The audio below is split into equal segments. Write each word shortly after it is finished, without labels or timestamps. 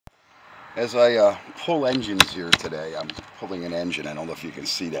As I pull engines here today, I'm pulling an engine. I don't know if you can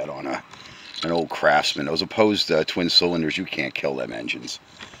see that on an old Craftsman. Those opposed twin cylinders, you can't kill them engines.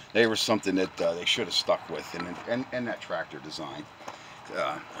 They were something that they should have stuck with in that tractor design.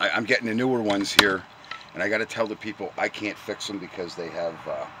 I'm getting the newer ones here, and I got to tell the people I can't fix them because they have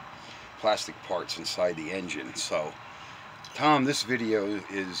plastic parts inside the engine. So, Tom, this video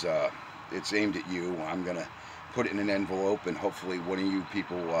is it's aimed at you. I'm gonna put it in an envelope, and hopefully one of you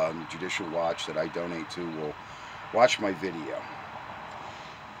people Judicial watch that I donate to will watch my video.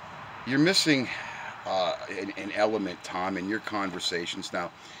 You're missing an element, Tom, in your conversations. Now,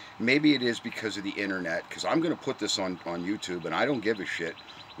 maybe it is because of the internet, because I'm going to put this on YouTube, and I don't give a shit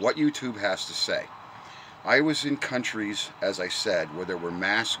what YouTube has to say. I was in countries, as I said, where there were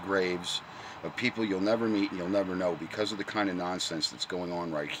mass graves of people you'll never meet and you'll never know because of the kind of nonsense that's going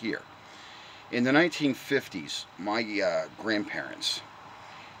on right here. In the 1950s, my grandparents,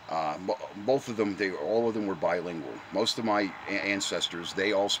 both of them, all of them were bilingual. Most of my ancestors,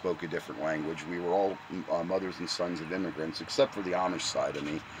 they all spoke a different language. We were all mothers and sons of immigrants, except for the Amish side of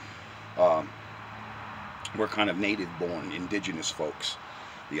me. We're kind of native-born, indigenous folks,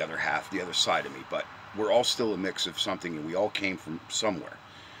 the other half, the other side of me. But we're all still a mix of something, and we all came from somewhere.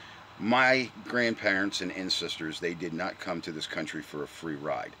 My grandparents and ancestors, they did not come to this country for a free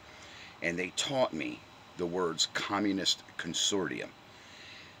ride. And they taught me the words Communist Consortium.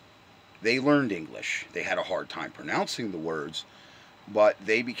 They learned English. They had a hard time pronouncing the words, but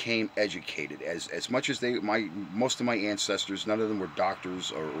they became educated. As much as most of my ancestors, none of them were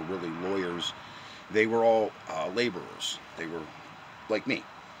doctors or really lawyers. They were all laborers. They were like me.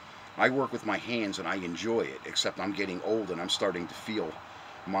 I work with my hands and I enjoy it, except I'm getting old and I'm starting to feel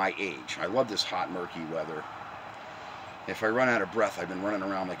my age. I love this hot, murky weather. If I run out of breath, I've been running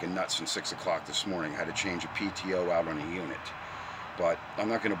around like a nut since 6 o'clock this morning. I had to change a PTO out on a unit. But I'm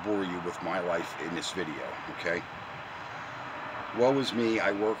not going to bore you with my life in this video, okay? Woe is me,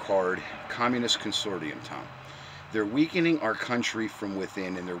 I work hard. Communist Consortium, Tom. They're weakening our country from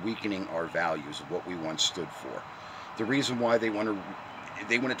within, and they're weakening our values of what we once stood for. The reason why they want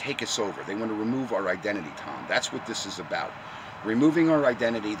to take us over. They want to remove our identity, Tom. That's what this is about. Removing our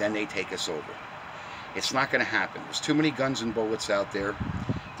identity, then they take us over. It's not going to happen. There's too many guns and bullets out there.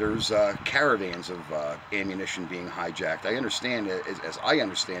 There's caravans of ammunition being hijacked. I understand, as I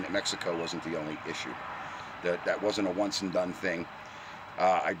understand it, Mexico wasn't the only issue. That wasn't a once and done thing.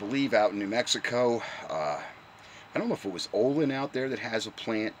 I believe out in New Mexico, I don't know if it was Olin out there that has a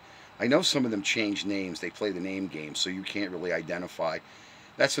plant. I know some of them change names. They play the name game, so you can't really identify.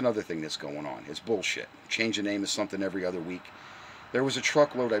 That's another thing that's going on. It's bullshit. Change the name of something every other week. There was a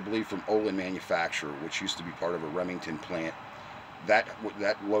truckload, I believe, from Olin Manufacturer, which used to be part of a Remington plant. That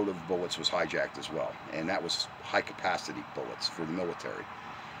load of bullets was hijacked as well, and that was high-capacity bullets for the military.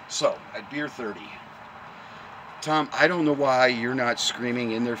 So, at Beer 30, Tom, I don't know why you're not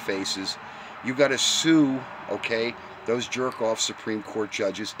screaming in their faces. You got to sue, okay, those jerk-off Supreme Court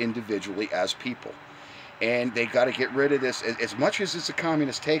judges individually as people. And they got to get rid of this. As much as it's a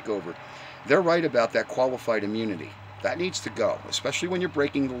communist takeover, they're right about that qualified immunity. That needs to go, especially when you're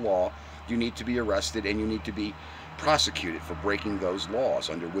breaking the law. You need to be arrested and you need to be prosecuted for breaking those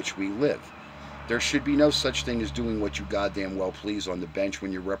laws under which we live. There should be no such thing as doing what you goddamn well please on the bench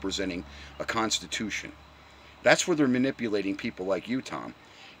when you're representing a constitution. That's where they're manipulating people like you, Tom.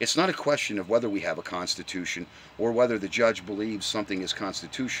 It's not a question of whether we have a constitution or whether the judge believes something is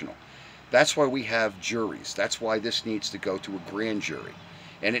constitutional. That's why we have juries. That's why this needs to go to a grand jury.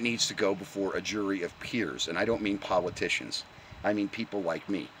 And it needs to go before a jury of peers. And I don't mean politicians. I mean people like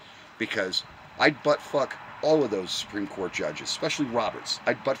me. Because I'd butt fuck all of those Supreme Court judges, especially Roberts.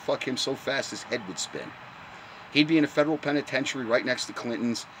 I'd butt fuck him so fast his head would spin. He'd be in a federal penitentiary right next to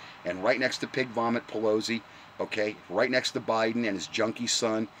Clinton's and right next to Pig Vomit Pelosi, okay? Right next to Biden and his junkie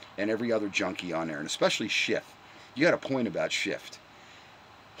son and every other junkie on there, and especially Schiff. You got a point about Schiff.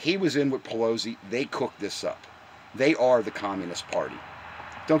 He was in with Pelosi. They cooked this up. They are the Communist Party.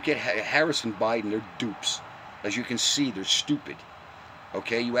 Don't get Harris and Biden, they're dupes. As you can see, they're stupid.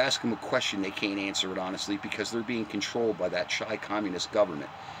 Okay, you ask them a question, they can't answer it honestly because they're being controlled by that shy communist government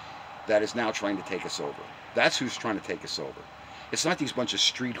that is now trying to take us over. That's who's trying to take us over. It's not these bunch of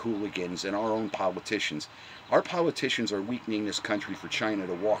street hooligans and our own politicians. Our politicians are weakening this country for China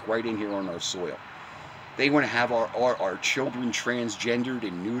to walk right in here on our soil. They want to have our children transgendered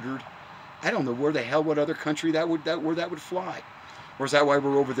and neutered. I don't know where the hell, what other country where that would fly. Or is that why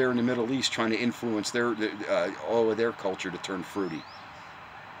we're over there in the Middle East trying to influence all of their culture to turn fruity?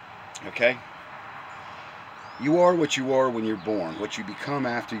 Okay? You are what you are when you're born, what you become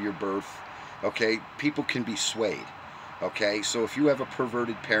after your birth. Okay? People can be swayed. Okay? So if you have a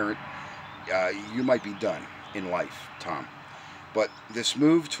perverted parent, you might be done in life, Tom. But this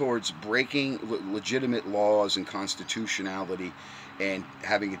move towards breaking legitimate laws and constitutionality and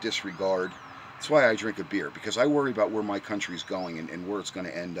having a disregard, that's why I drink a beer, because I worry about where my country's going and where it's going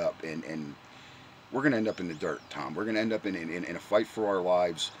to end up. And we're going to end up in the dirt, Tom. We're going to end up in a fight for our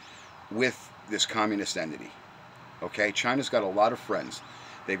lives with this communist entity. Okay? China's got a lot of friends.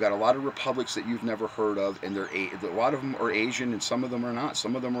 They've got a lot of republics that you've never heard of, and a lot of them are Asian, and some of them are not.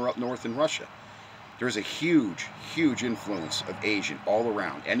 Some of them are up north in Russia. There's a huge, huge influence of Asian all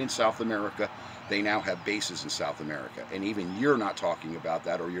around. And in South America, they now have bases in South America. And even you're not talking about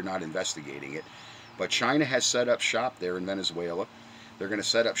that, or you're not investigating it. But China has set up shop there in Venezuela. They're going to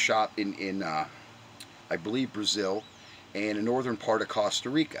set up shop in I believe, Brazil, and a northern part of Costa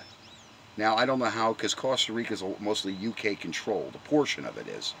Rica. Now, I don't know how, because Costa Rica is mostly UK controlled. A portion of it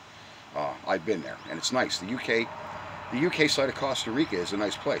is. I've been there, and it's nice. The UK side of Costa Rica is a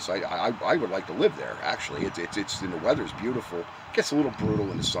nice place. I would like to live there. Actually, it's and the weather's beautiful. It gets a little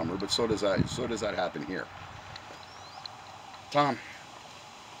brutal in the summer, but so does that happen here. Tom,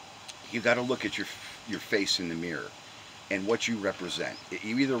 you got to look at your face in the mirror and what you represent.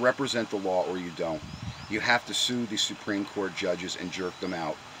 You either represent the law or you don't. You have to sue the Supreme Court judges and jerk them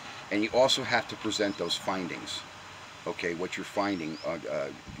out. And you also have to present those findings, okay, what you're finding,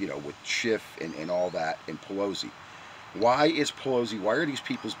 you know, with Schiff and all that, and Pelosi. Why are these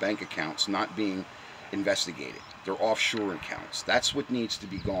people's bank accounts not being investigated? They're offshore accounts. That's what needs to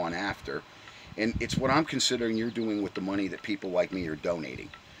be gone after. And it's what I'm considering you're doing with the money that people like me are donating.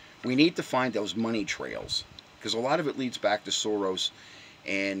 We need to find those money trails, because a lot of it leads back to Soros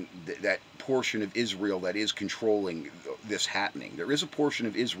and that portion of Israel that is controlling this happening. There is a portion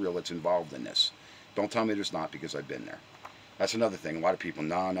of Israel that's involved in this. Don't tell me there's not, because I've been there. That's another thing. A lot of people,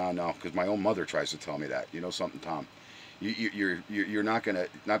 no, because my own mother tries to tell me that. You know something, Tom? You're not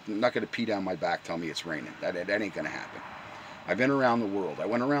gonna pee down my back. Tell me it's raining. That ain't gonna happen. I've been around the world. I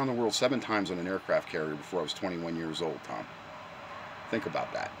went around the world 7 times on an aircraft carrier before I was 21 years old, Tom. Think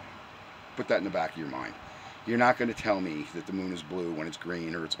about that. Put that in the back of your mind. You're not going to tell me that the moon is blue when it's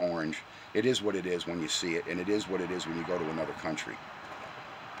green or it's orange. It is what it is when you see it, and it is what it is when you go to another country.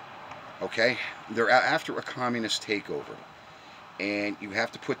 Okay? They're after a communist takeover, and you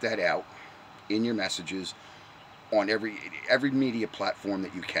have to put that out in your messages on every media platform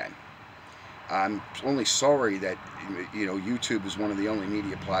that you can. I'm only sorry that, you know, YouTube is one of the only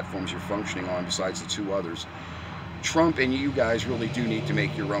media platforms you're functioning on besides the 2 others. Trump and you guys really do need to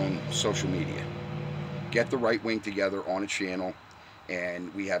make your own social media. Get the right wing together on a channel,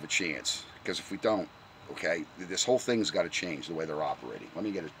 and we have a chance. Because if we don't, okay, this whole thing's got to change the way they're operating. Let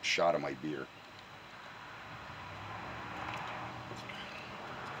me get a shot of my beer.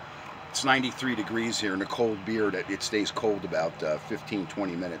 It's 93 degrees here, and a cold beer, it stays cold about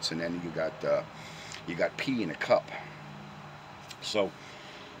 15-20 minutes, and then you got pee in a cup. So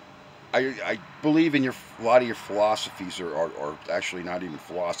I believe in a lot of your philosophies are actually not even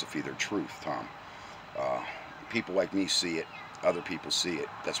philosophy, they're truth, Tom. People like me see it, other people see it.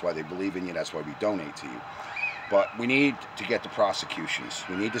 That's why they believe in you, that's why we donate to you. But we need to get the prosecutions.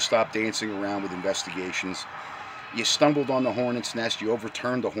 We need to stop dancing around with investigations. You stumbled on the hornet's nest, you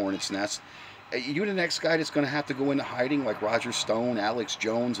overturned the hornet's nest. You're the next guy that's going to have to go into hiding, like Roger Stone, Alex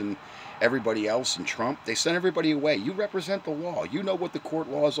Jones, and everybody else, and Trump. They sent everybody away. You represent the law. You know what the court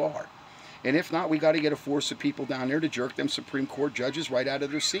laws are. And if not, we got to get a force of people down there to jerk them Supreme Court judges right out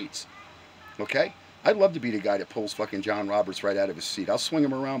of their seats. Okay? I'd love to be the guy that pulls fucking John Roberts right out of his seat. I'll swing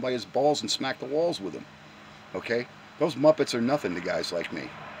him around by his balls and smack the walls with him. Okay? Those Muppets are nothing to guys like me.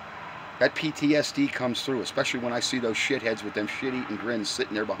 That PTSD comes through, especially when I see those shitheads with them shit-eating grins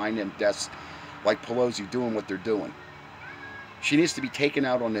sitting there behind them desks like Pelosi doing what they're doing. She needs to be taken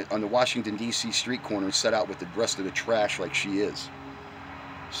out on the Washington, D.C. street corner and set out with the rest of the trash like she is.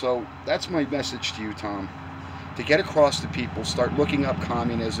 So that's my message to you, Tom. To get across to people, start looking up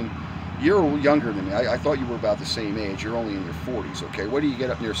communism. You're younger than me. I thought you were about the same age. You're only in your 40s, okay? What do you get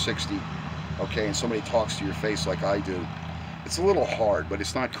up near 60, okay, and somebody talks to your face like I do? It's a little hard, but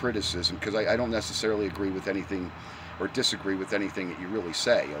it's not criticism, because I don't necessarily agree with anything or disagree with anything that you really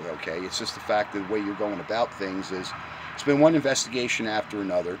say, okay? It's just the fact that the way you're going about things is, it's been one investigation after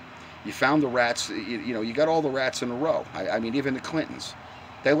another. You found the rats, you know, you got all the rats in a row. I mean, even the Clintons.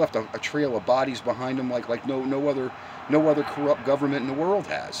 They left a trail of bodies behind them like no other corrupt government in the world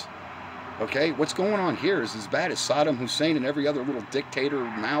has. Okay, what's going on here is as bad as Saddam Hussein and every other little dictator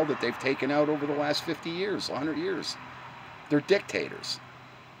now that they've taken out over the last 50 years, 100 years. They're dictators.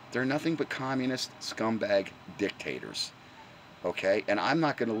 They're nothing but communist scumbag dictators. Okay, and I'm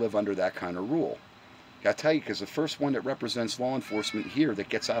not going to live under that kind of rule. I tell you, because the first one that represents law enforcement here that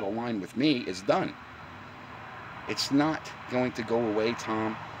gets out of line with me is done. It's not going to go away,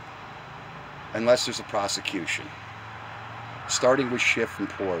 Tom, unless there's a prosecution. Starting with Schiff and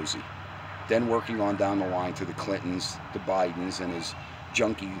Pelosi, then working on down the line to the Clintons, the Bidens, and his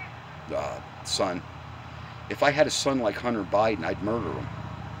junkie son. If I had a son like Hunter Biden, I'd murder him.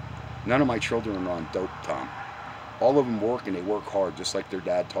 None of my children are on dope, Tom. All of them work, and they work hard, just like their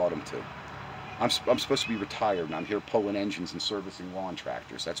dad taught them to. I'm supposed to be retired, and I'm here pulling engines and servicing lawn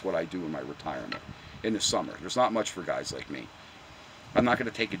tractors. That's what I do in my retirement in the summer. There's not much for guys like me. I'm not going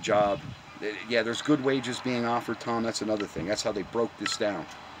to take a job. Yeah, there's good wages being offered, Tom. That's another thing. That's how they broke this down.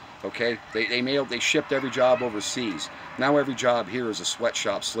 Okay? They shipped every job overseas. Now every job here is a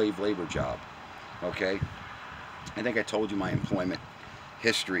sweatshop slave labor job. Okay? I think I told you my employment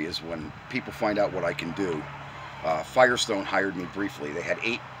history is when people find out what I can do. Firestone hired me briefly. They had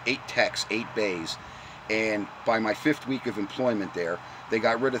eight techs, 8 bays, and by my 5th week of employment there, they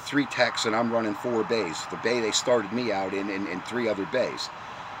got rid of 3 techs, and I'm running 4 bays. The bay they started me out in 3 other bays.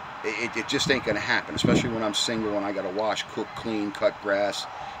 It just ain't gonna happen, especially when I'm single and I gotta wash, cook, clean, cut grass.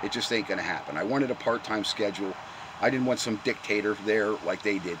 It just ain't gonna happen. I wanted a part-time schedule. I didn't want some dictator there like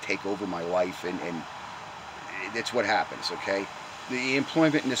they did take over my life, and it's what happens. Okay, the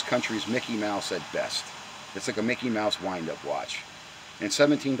employment in this country is Mickey Mouse at best. It's like a Mickey Mouse wind-up watch. And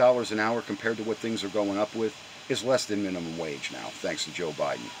 $17 an hour compared to what things are going up with is less than minimum wage now, thanks to Joe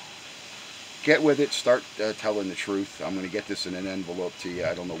Biden. Get with it. Start telling the truth. I'm going to get this in an envelope to you.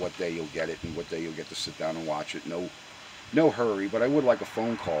 I don't know what day you'll get it and what day you'll get to sit down and watch it. No hurry, but I would like a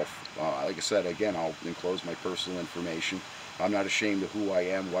phone call. Like I said, again, I'll enclose my personal information. I'm not ashamed of who I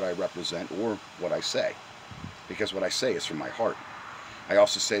am, what I represent, or what I say, because what I say is from my heart. I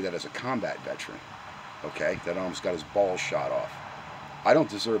also say that as a combat veteran. Okay, that almost got his balls shot off. I don't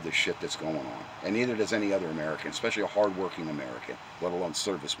deserve this shit that's going on, and neither does any other American, especially a hard-working American, let alone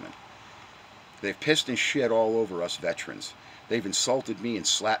serviceman. They've pissed and shit all over us veterans. They've insulted me and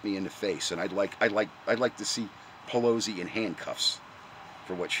slapped me in the face, and I'd like to see Pelosi in handcuffs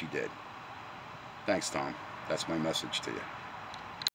for what she did. Thanks, Tom. That's my message to you.